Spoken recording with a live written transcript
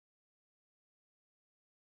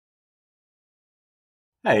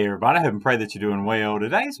Hey everybody, I hope and pray that you're doing well.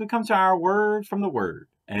 Today as we come to our word from the word.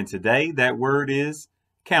 And today that word is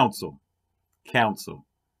counsel. Counsel.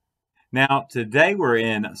 Now today we're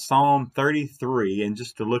in Psalm 33, and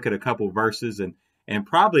just to look at a couple verses and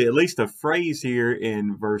probably at least a phrase here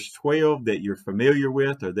in verse 12 that you're familiar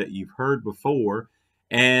with or that you've heard before.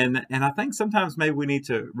 And I think sometimes maybe we need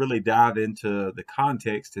to really dive into the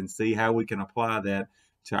context and see how we can apply that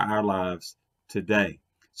to our lives today.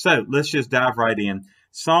 So let's just dive right in.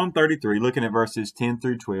 Psalm 33, looking at verses 10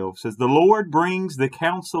 through 12, says, "The Lord brings the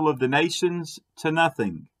counsel of the nations to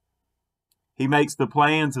nothing. He makes the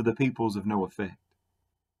plans of the peoples of no effect.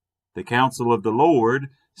 The counsel of the Lord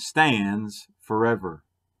stands forever,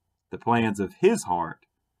 the plans of his heart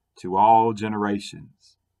to all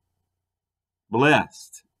generations.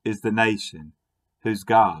 Blessed is the nation whose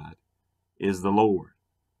God is the Lord,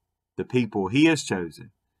 the people he has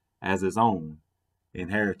chosen as his own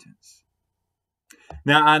inheritance."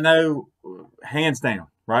 Now, I know, hands down,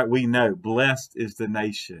 right? We know blessed is the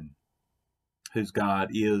nation whose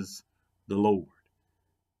God is the Lord.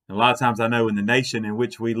 And a lot of times I know in the nation in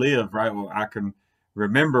which we live, right? Well, I can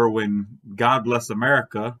remember when God bless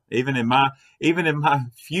America, even in my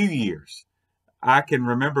few years, I can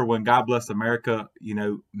remember when God bless America,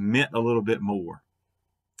 meant a little bit more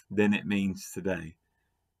than it means today.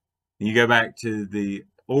 You go back to the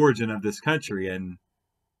origin of this country and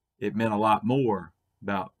it meant a lot more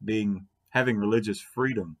about having religious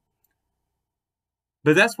freedom.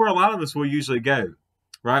 But that's where a lot of us will usually go,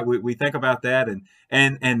 right? We think about that,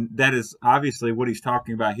 and that is obviously what he's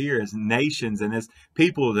talking about here as nations and as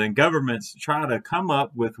people and governments try to come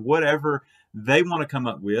up with whatever they want to come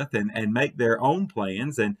up with and make their own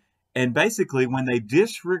plans. And basically when they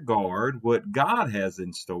disregard what God has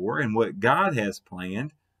in store and what God has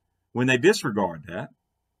planned, when they disregard that,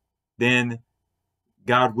 then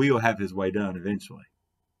God will have his way done eventually.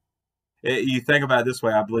 You think about it this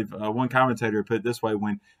way, I believe one commentator put it this way: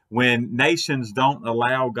 when nations don't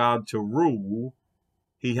allow God to rule,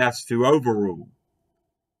 he has to overrule.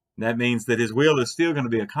 And that means that his will is still going to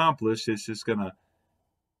be accomplished. It's just going to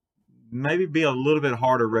maybe be a little bit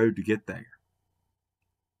harder road to get there.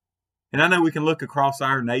 And I know we can look across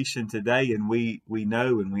our nation today and we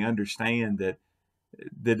know and we understand that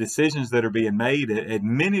the decisions that are being made at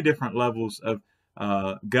many different levels of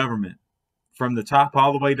government, from the top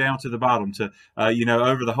all the way down to the bottom, to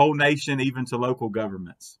over the whole nation, even to local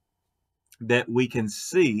governments, that we can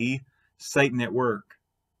see Satan at work.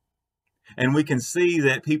 And we can see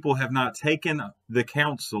that people have not taken the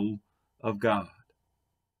counsel of God.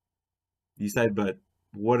 You say, but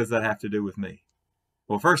what does that have to do with me?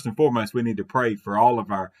 Well, first and foremost, we need to pray for all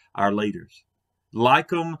of our leaders. Like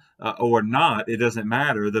them or not, it doesn't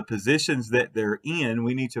matter. The positions that they're in,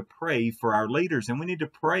 we need to pray for our leaders, and we need to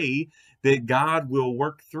pray that God will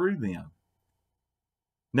work through them.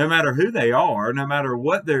 No matter who they are, no matter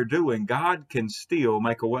what they're doing, God can still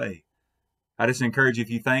make a way. I just encourage you,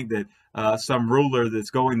 if you think that some ruler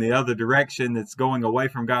that's going the other direction, that's going away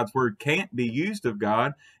from God's word, can't be used of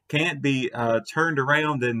God, can't be turned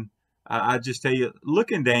around, then I just tell you,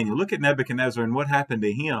 look in Daniel, look at Nebuchadnezzar and what happened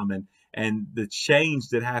to him, and the change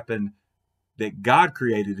that happened that God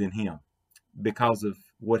created in him because of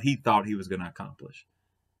what he thought he was going to accomplish.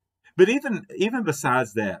 But even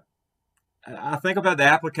besides that, I think about the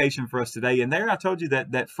application for us today. And there I told you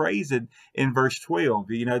that phrase in verse 12,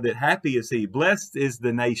 that happy is he, blessed is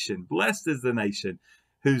the nation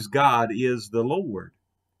whose God is the Lord.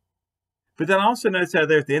 But then also notice how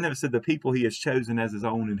there at the end of it said the people he has chosen as his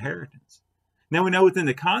own inheritance. Now we know within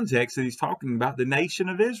the context that he's talking about the nation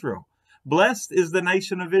of Israel. Blessed is the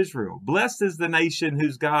nation of Israel. Blessed is the nation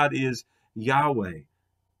whose God is Yahweh,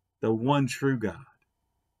 the one true God.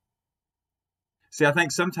 See, I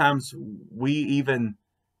think sometimes we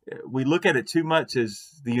look at it too much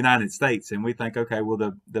as the United States, and we think, okay,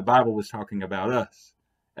 well, the Bible was talking about us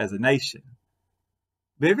as a nation.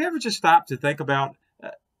 But have you ever just stopped to think about,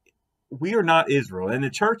 we are not Israel, and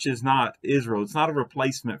the church is not Israel. It's not a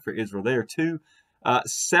replacement for Israel. They are two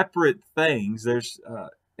separate things.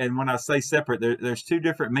 And when I say separate, there's two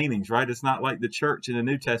different meanings, right? It's not like the church in the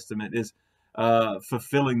New Testament is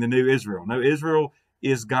fulfilling the new Israel. No, Israel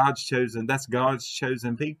is God's chosen. That's God's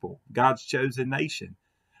chosen people, God's chosen nation.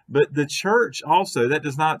 But the church also, that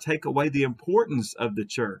does not take away the importance of the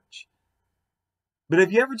church. But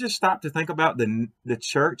have you ever just stopped to think about the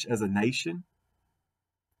church as a nation?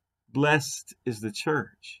 Blessed is the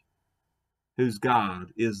church whose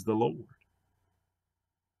God is the Lord.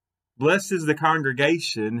 Blessed is the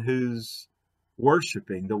congregation who's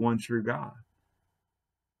worshiping the one true God.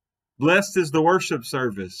 Blessed is the worship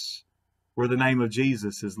service where the name of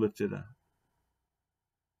Jesus is lifted up.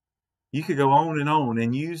 You could go on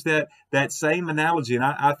and use that same analogy. And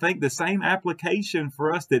I think the same application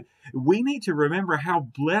for us, that we need to remember how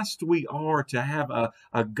blessed we are to have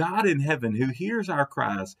a God in heaven who hears our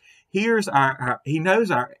cries, hears he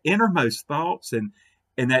knows our innermost thoughts, and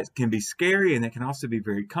that can be scary, and that can also be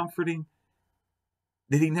very comforting,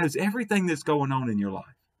 that he knows everything that's going on in your life.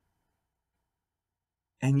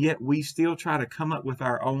 And yet we still try to come up with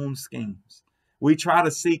our own schemes. We try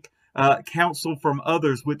to seek counsel from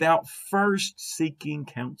others without first seeking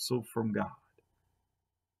counsel from God.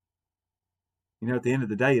 At the end of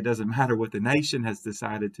the day, it doesn't matter what the nation has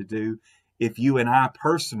decided to do if you and I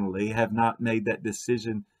personally have not made that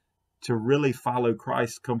decision to really follow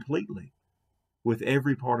Christ completely with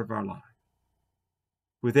every part of our life,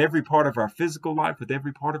 with every part of our physical life, with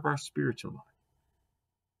every part of our spiritual life.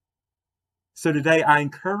 So today I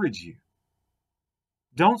encourage you,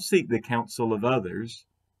 don't seek the counsel of others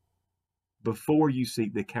before you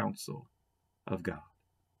seek the counsel of God.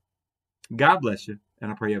 God bless you,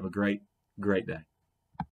 and I pray you have a great, great day.